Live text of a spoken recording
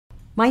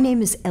My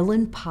name is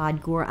Ellen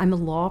Podgor. I'm a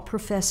law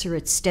professor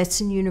at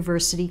Stetson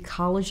University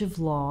College of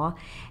Law,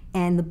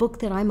 and the book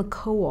that I'm a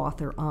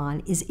co-author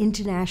on is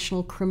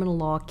International Criminal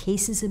Law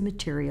Cases and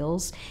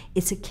Materials.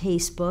 It's a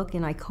case book,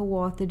 and I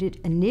co-authored it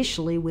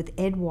initially with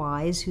Ed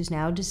Wise, who's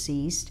now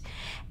deceased,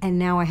 and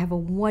now I have a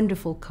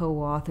wonderful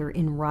co-author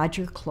in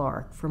Roger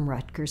Clark from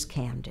Rutgers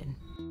Camden.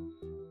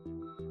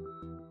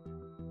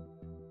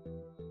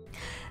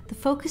 The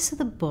focus of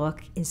the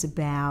book is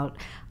about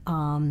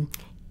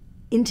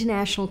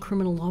international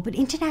criminal law, but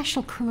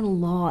international criminal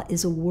law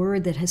is a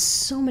word that has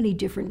so many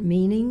different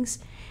meanings.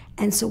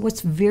 And so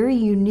what's very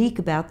unique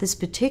about this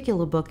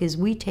particular book is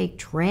we take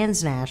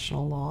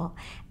transnational law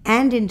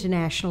and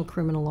international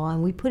criminal law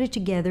and we put it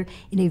together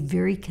in a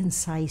very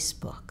concise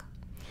book.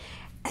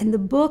 And the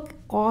book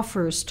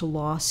offers to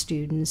law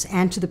students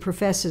and to the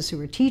professors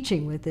who are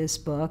teaching with this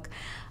book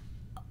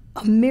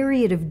a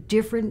myriad of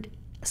different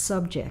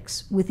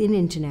subjects within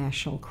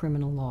international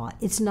criminal law.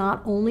 It's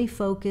not only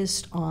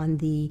focused on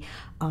the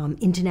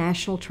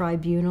international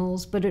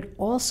tribunals, but it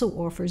also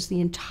offers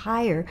the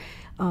entire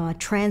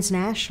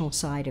transnational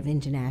side of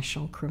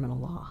international criminal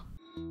law.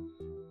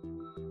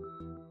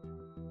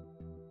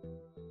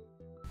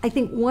 I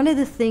think one of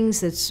the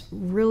things that's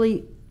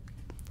really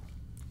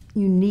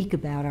unique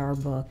about our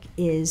book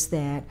is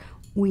that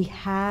we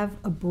have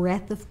a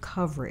breadth of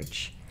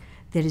coverage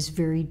that is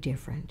very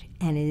different,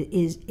 and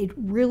it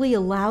really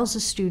allows a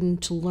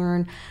student to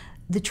learn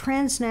the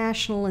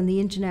transnational and the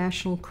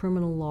international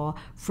criminal law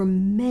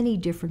from many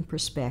different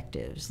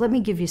perspectives. Let me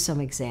give you some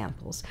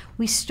examples.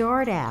 We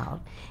start out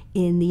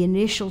in the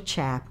initial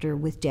chapter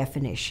with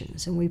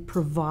definitions, and we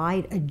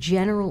provide a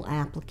general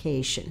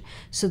application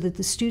so that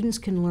the students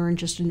can learn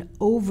just an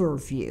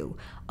overview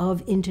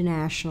of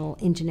international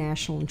and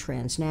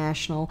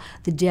transnational,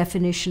 the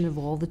definition of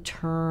all the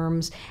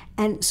terms,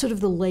 and sort of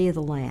the lay of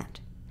the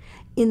land.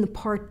 In the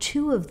part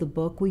 2 of the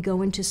book, we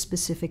go into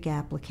specific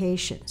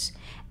applications.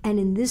 And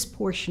in this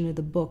portion of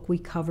the book, we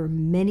cover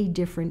many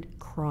different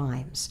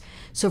crimes.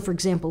 So for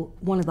example,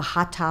 one of the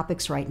hot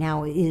topics right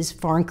now is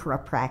Foreign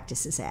Corrupt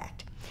Practices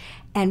Act.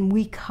 And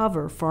we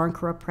cover Foreign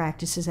Corrupt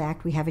Practices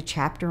Act. We have a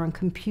chapter on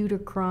computer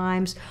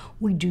crimes.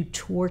 We do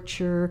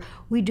torture.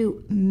 We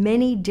do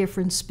many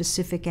different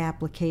specific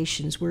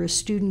applications where a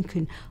student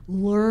can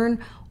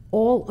learn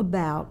all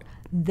about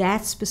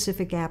that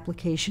specific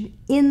application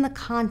in the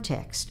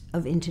context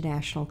of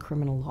international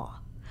criminal law.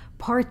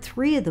 Part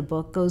 3 of the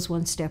book goes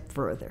one step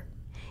further.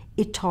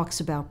 It talks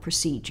about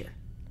procedure.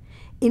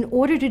 In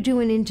order to do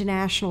an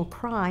international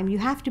crime, you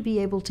have to be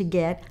able to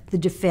get the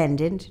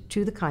defendant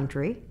to the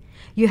country.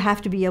 You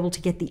have to be able to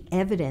get the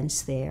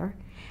evidence there.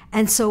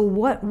 And so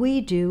what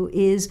we do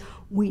is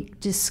we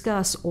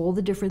discuss all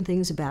the different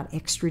things about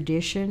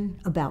extradition,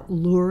 about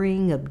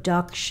luring,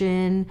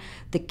 abduction,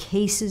 the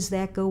cases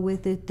that go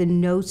with it, the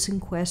notes and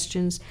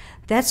questions.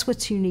 That's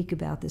what's unique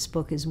about this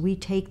book is we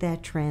take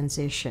that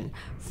transition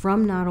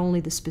from not only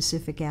the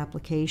specific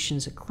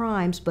applications of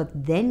crimes,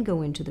 but then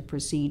go into the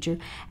procedure.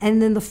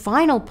 And then the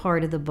final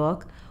part of the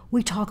book,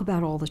 we talk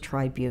about all the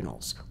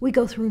tribunals. We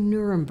go through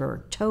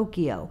Nuremberg,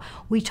 Tokyo.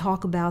 We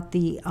talk about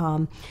the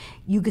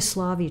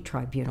Yugoslavia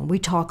Tribunal. We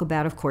talk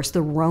about, of course,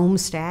 the Rome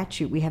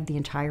Statute. We have the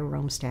entire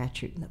Rome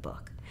Statute in the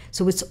book.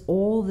 So it's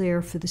all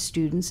there for the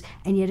students,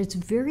 and yet it's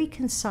very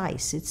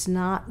concise. It's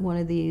not one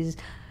of these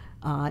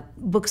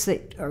books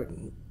that are,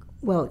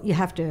 well, you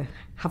have to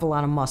have a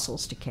lot of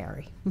muscles to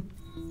carry.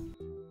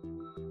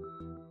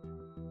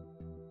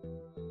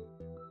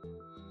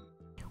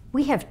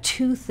 We have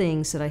 2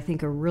 things that I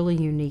think are really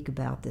unique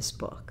about this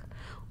book.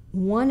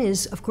 One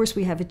is, of course,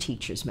 we have a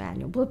teacher's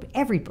manual. But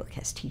every book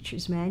has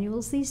teacher's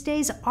manuals these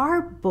days.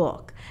 Our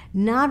book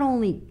not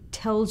only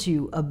tells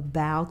you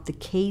about the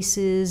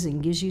cases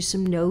and gives you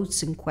some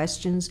notes and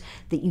questions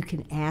that you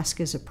can ask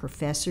as a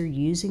professor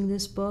using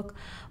this book,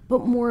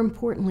 but more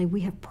importantly, we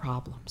have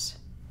problems.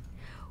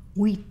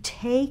 We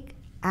take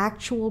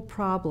actual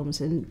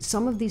problems, and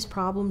some of these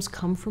problems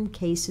come from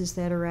cases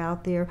that are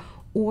out there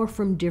or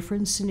from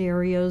different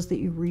scenarios that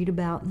you read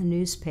about in the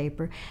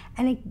newspaper,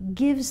 and it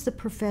gives the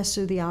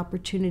professor the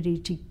opportunity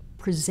to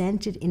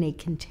present it in a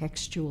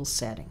contextual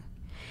setting.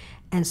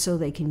 And so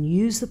they can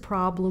use the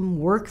problem,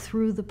 work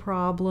through the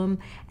problem,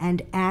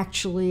 and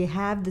actually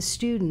have the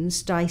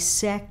students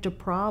dissect a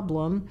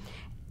problem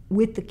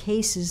with the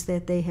cases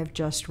that they have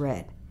just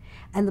read.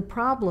 And the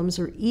problems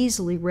are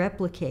easily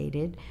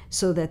replicated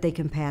so that they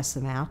can pass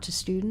them out to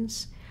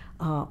students,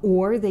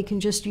 or they can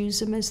just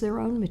use them as their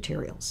own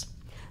materials.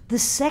 The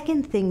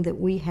second thing that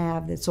we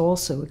have that's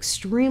also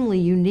extremely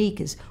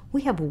unique is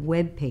we have a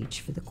web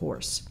page for the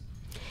course.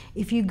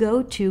 If you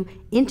go to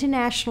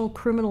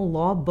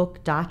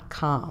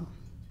internationalcriminallawbook.com,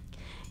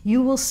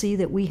 you will see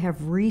that we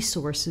have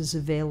resources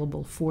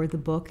available for the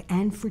book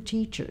and for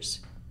teachers.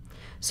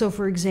 So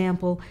for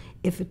example,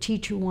 if a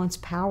teacher wants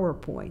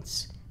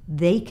PowerPoints,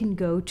 they can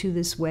go to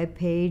this web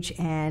page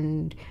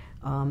and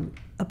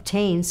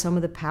obtain some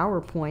of the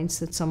PowerPoints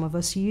that some of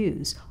us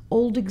use.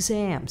 Old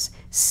exams,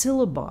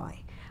 syllabi.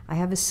 I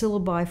have a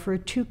syllabi for a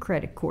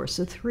 2-credit course,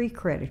 a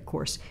 3-credit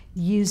course,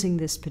 using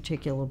this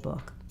particular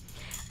book.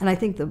 And I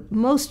think the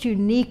most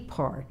unique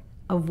part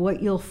of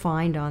what you'll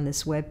find on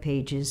this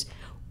webpage is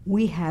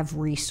we have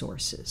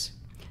resources.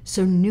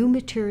 So new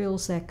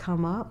materials that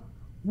come up,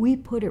 we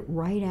put it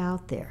right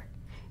out there.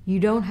 You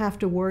don't have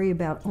to worry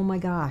about, oh my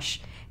gosh,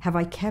 have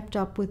I kept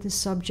up with the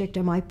subject?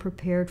 Am I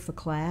prepared for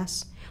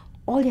class?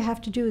 All you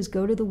have to do is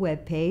go to the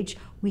webpage.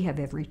 We have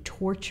every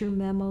torture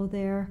memo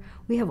there.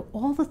 We have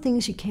all the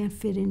things you can't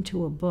fit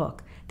into a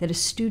book that a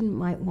student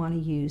might want to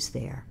use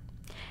there.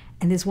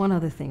 And there's one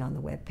other thing on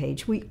the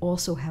webpage. We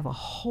also have a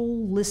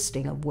whole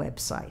listing of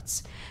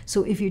websites.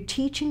 So if you're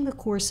teaching the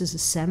course as a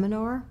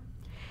seminar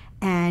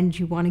and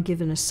you want to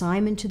give an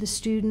assignment to the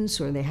students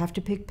or they have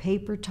to pick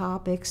paper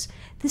topics,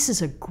 this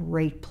is a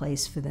great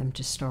place for them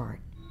to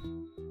start.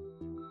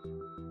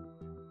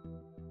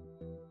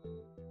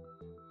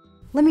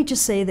 Let me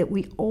just say that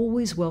we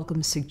always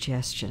welcome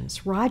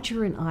suggestions.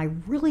 Roger and I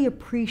really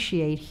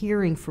appreciate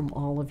hearing from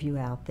all of you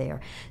out there.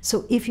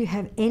 So if you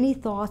have any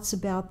thoughts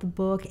about the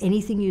book,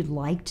 anything you'd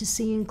like to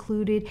see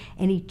included,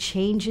 any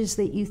changes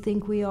that you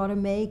think we ought to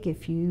make,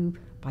 if you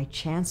by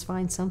chance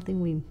find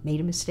something we made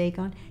a mistake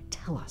on,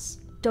 tell us.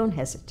 Don't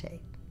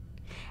hesitate.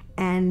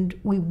 And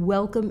we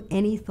welcome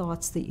any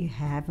thoughts that you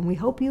have, and we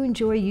hope you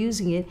enjoy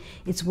using it.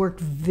 It's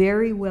worked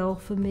very well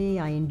for me.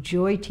 I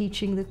enjoy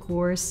teaching the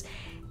course.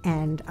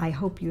 And I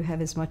hope you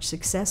have as much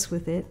success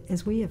with it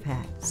as we have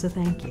had. So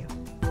thank you.